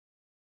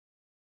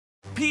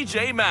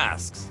PJ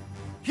Masks.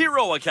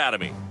 Hero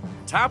Academy.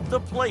 Tap the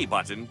play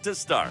button to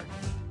start.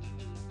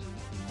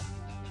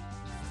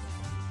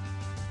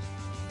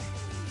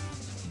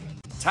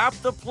 Tap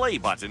the play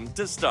button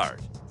to start.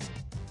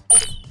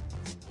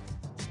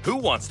 Who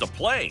wants to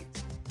play?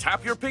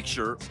 Tap your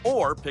picture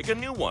or pick a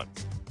new one.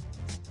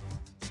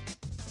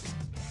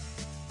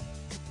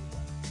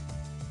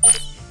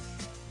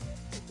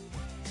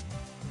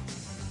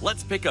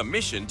 Let's pick a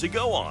mission to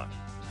go on.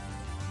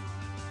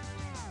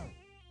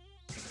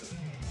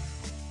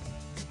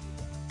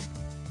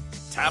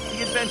 Tap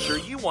the adventure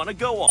you want to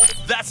go on.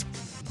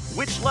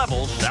 Which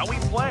level shall we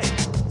play?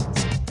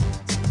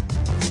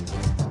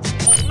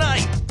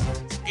 Night!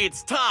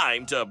 It's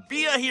time to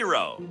be a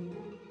hero!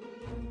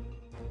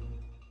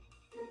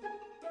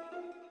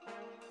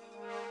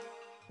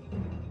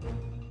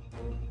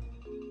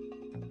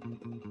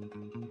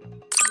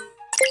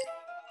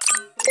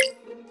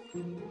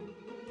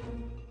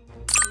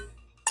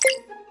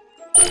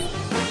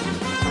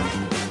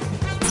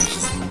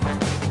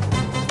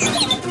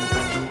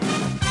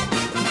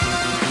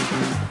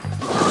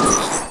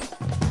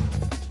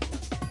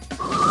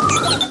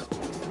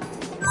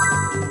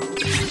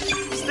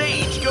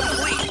 Stage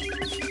complete!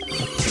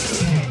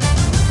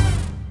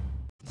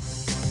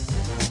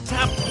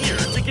 Tap here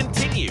to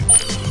continue.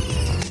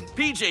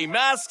 PJ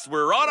Masks,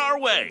 we're on our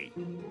way!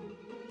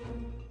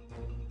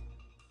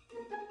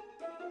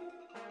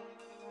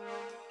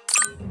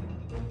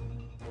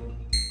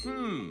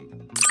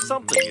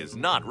 Something is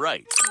not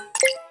right.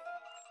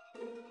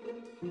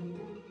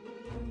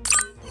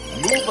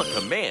 Move a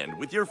command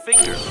with your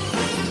finger.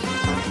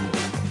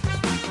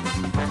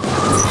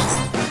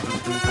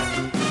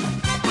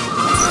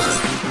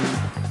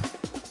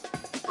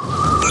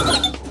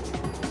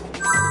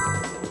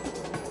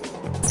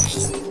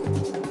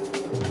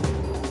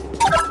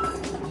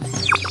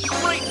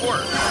 Great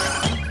work!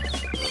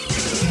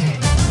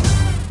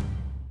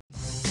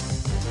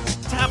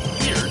 Tap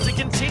here to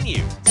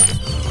continue.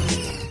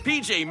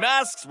 PJ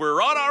Masks,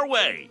 we're on our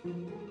way!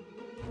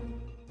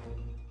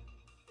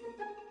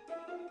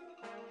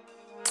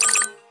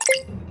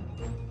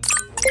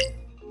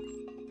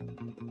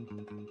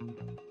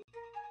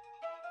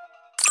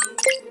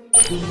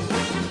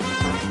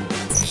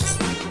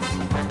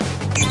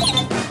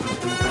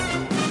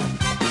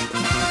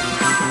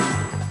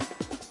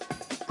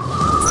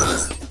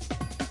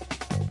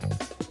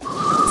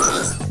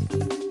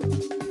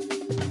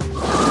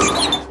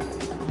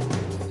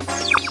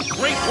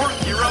 Great work,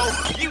 hero!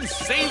 You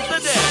saved the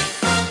day!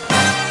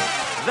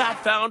 That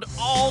found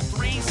all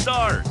 3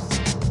 stars!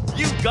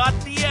 You got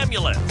the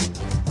amulet!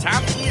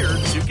 Tap here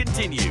to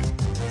continue.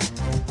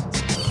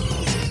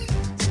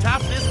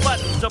 Tap this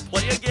button to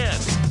play again.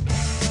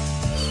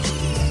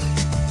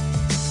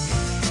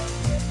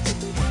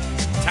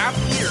 Tap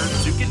here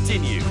to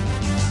continue.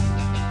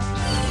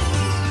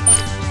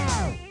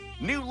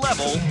 New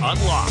level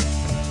unlocked.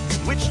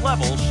 Which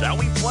level shall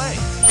we play?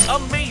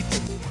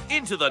 Amazing!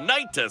 Into the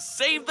night to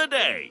save the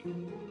day!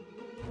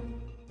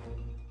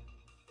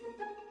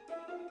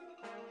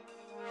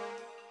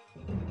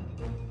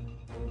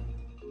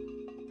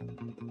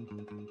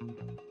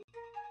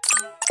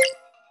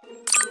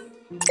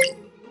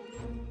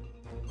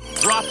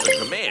 Drop the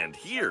command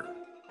here.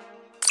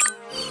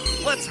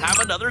 Let's have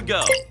another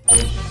go.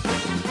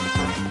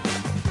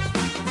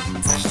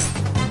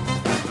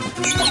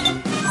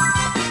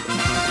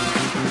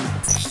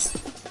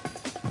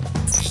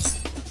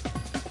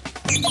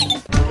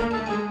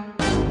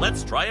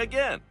 Let's try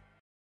again.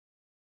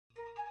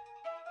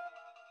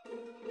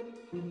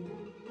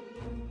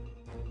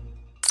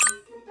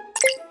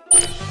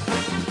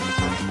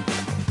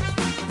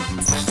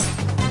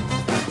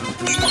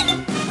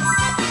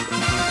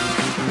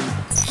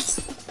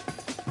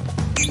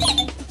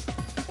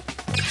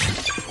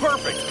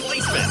 Perfect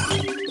placement!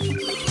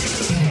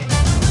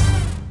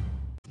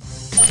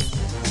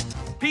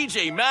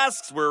 PJ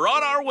Masks, we're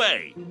on our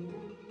way!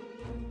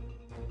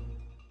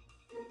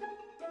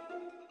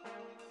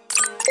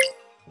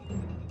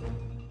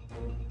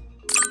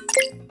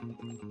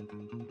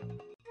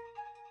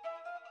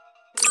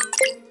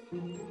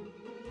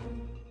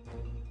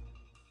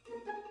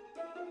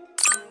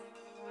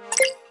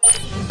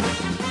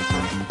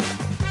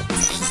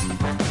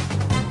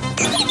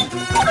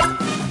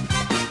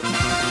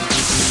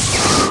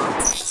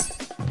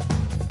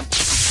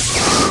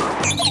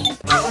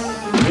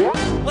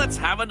 Let's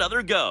have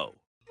another go.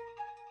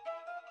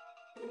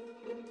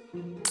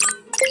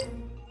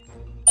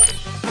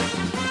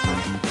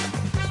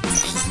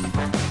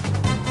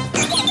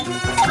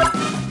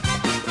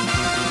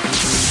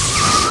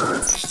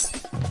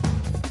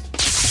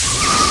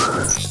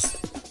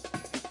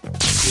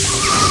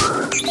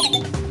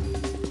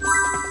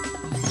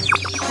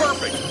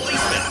 Perfect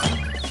placement.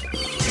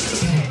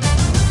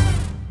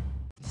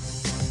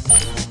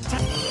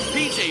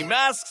 PJ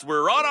Masks,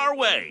 we're on our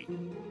way.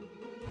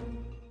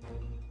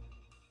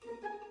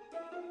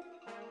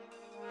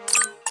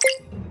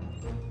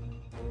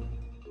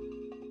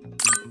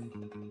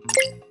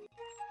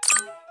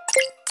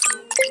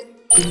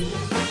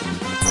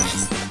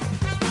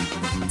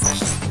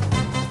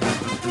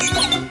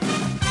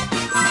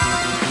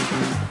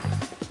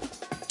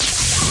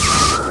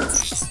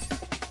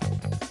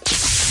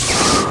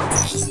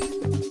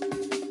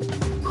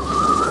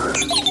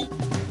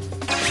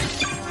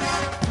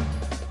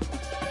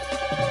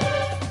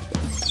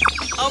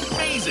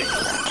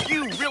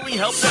 really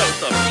helped out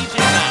the PJ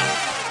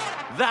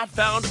Masks. That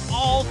found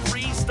all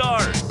 3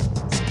 stars.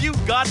 You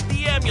got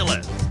the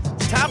amulet.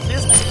 Tap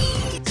this.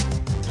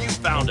 You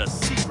found a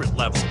secret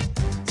level.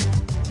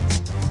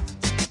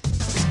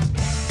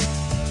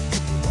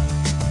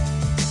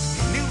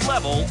 New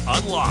level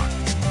unlocked.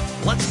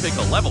 Let's pick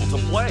a level to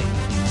play.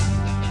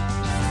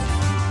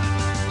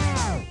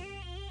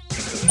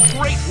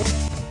 Great work.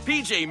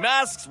 PJ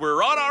Masks,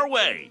 we're on our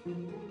way.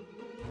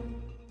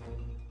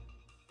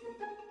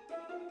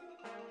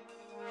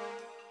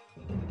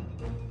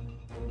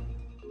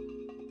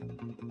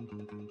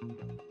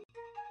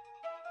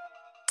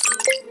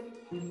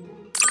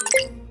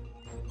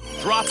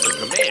 Drop the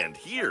command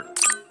here.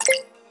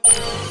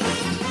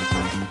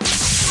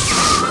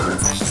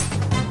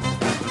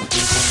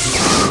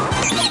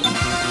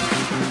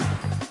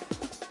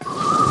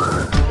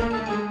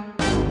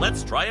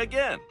 Let's try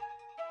again.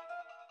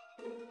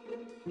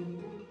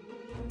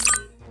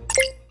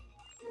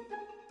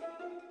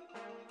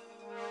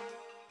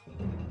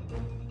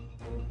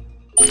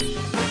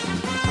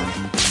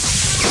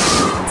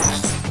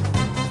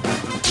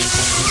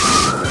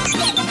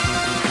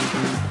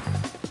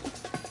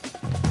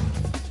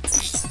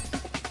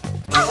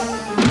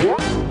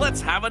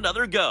 Let's have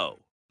another go.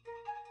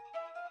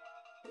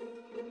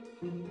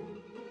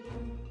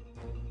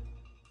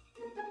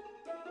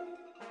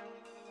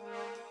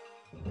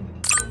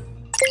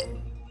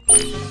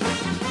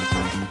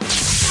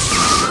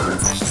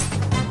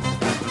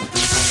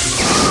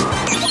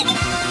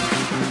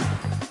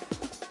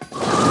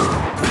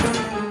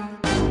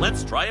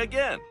 Let's try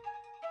again.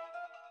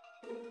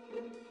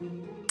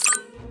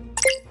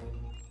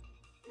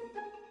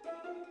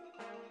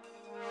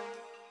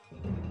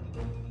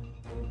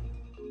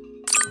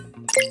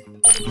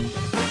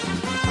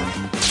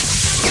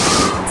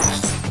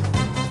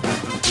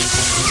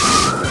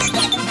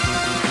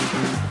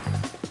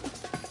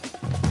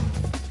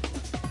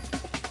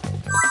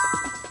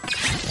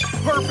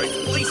 Perfect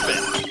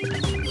placement.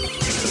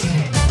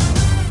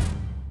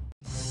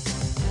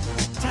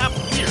 Tap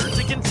here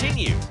to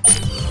continue.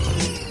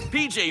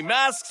 PJ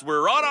Masks,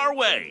 we're on our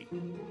way.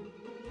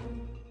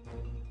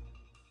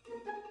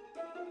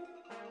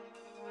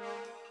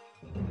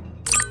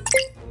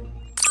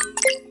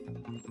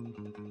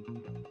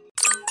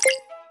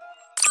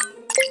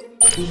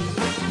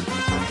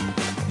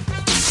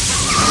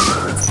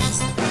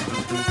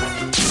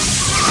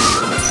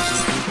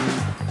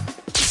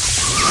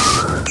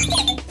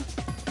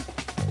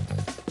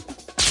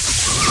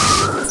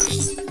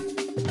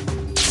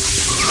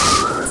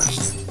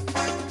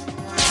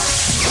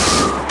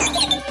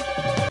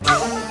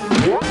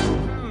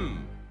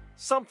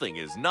 Something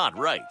is not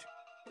right.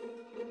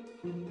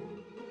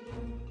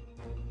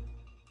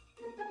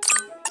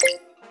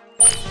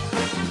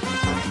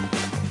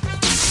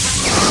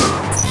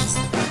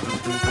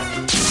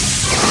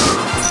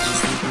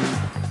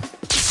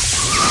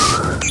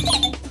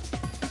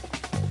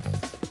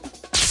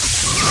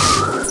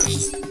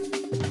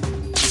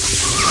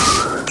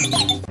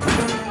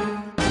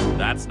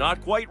 That's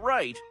not quite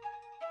right.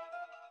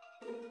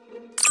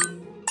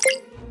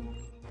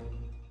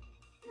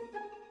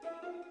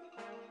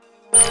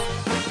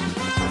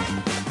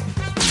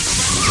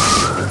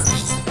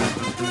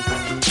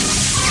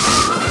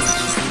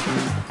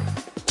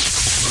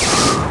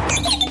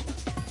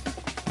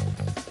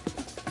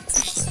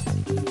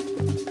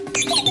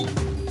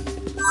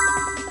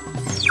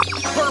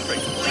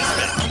 Perfect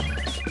placement.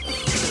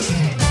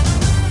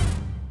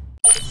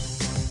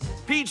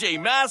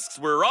 PJ Masks,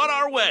 we're on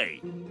our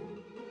way.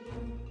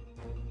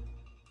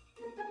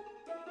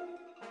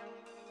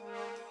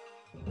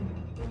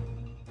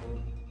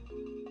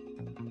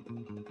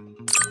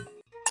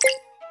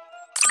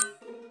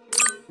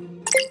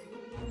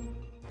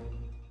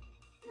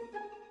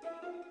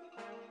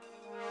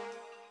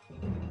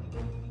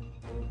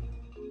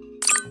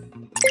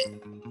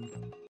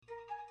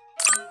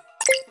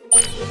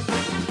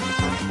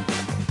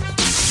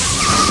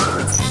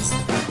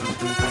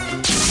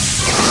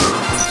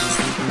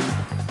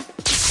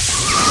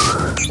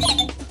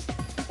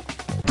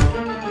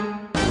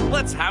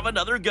 Let's have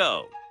another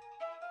go.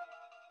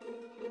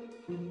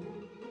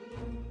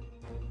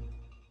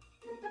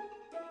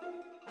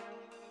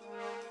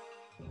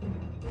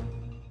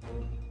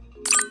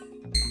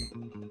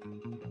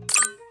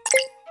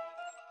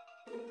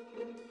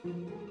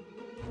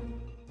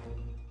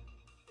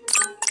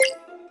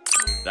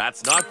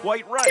 That's not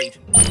quite right.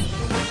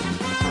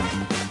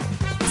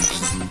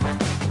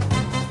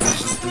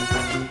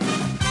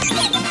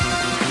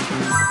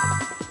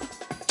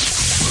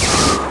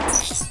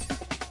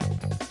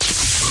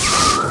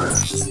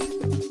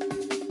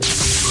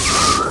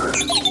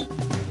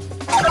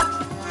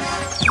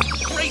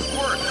 Great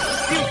work!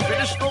 You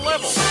finished the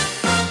level!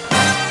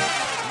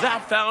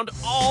 That found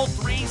all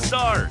 3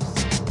 stars.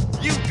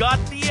 You got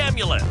the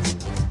amulet.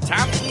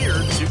 Tap here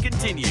to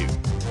continue.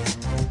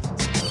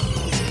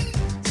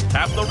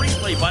 Tap the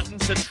replay button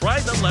to try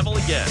the level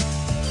again.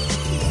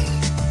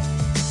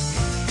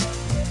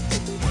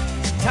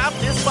 Tap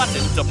this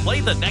button to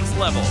play the next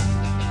level.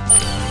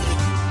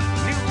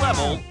 New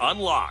level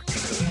unlocked.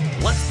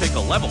 Let's pick a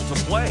level to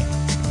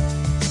play.